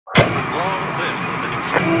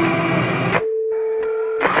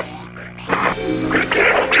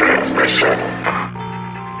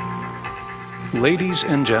Ladies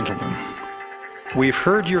and gentlemen, we've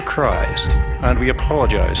heard your cries, and we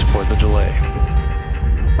apologize for the delay.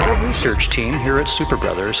 Our research team here at Super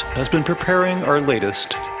Brothers has been preparing our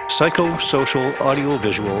latest psychosocial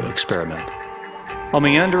audiovisual experiment, a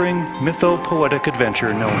meandering mytho-poetic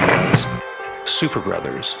adventure known as Super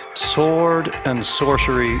Brothers Sword and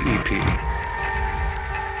Sorcery EP.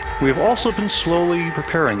 We have also been slowly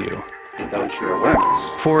preparing you without your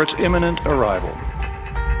awareness for its imminent arrival.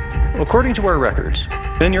 According to our records,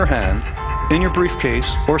 in your hand, in your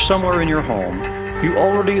briefcase, or somewhere in your home, you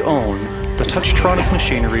already own the touchtronic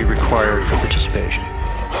machinery required for participation.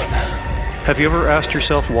 Have you ever asked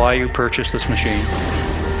yourself why you purchased this machine?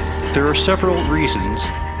 There are several reasons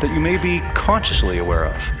that you may be consciously aware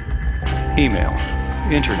of. Email,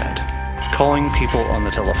 internet, calling people on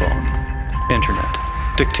the telephone, internet,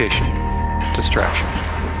 dictation, distraction.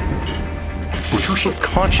 But your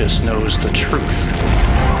subconscious knows the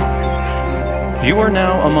truth. You are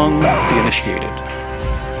now among the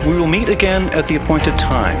initiated. We will meet again at the appointed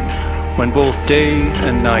time, when both day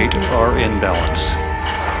and night are in balance.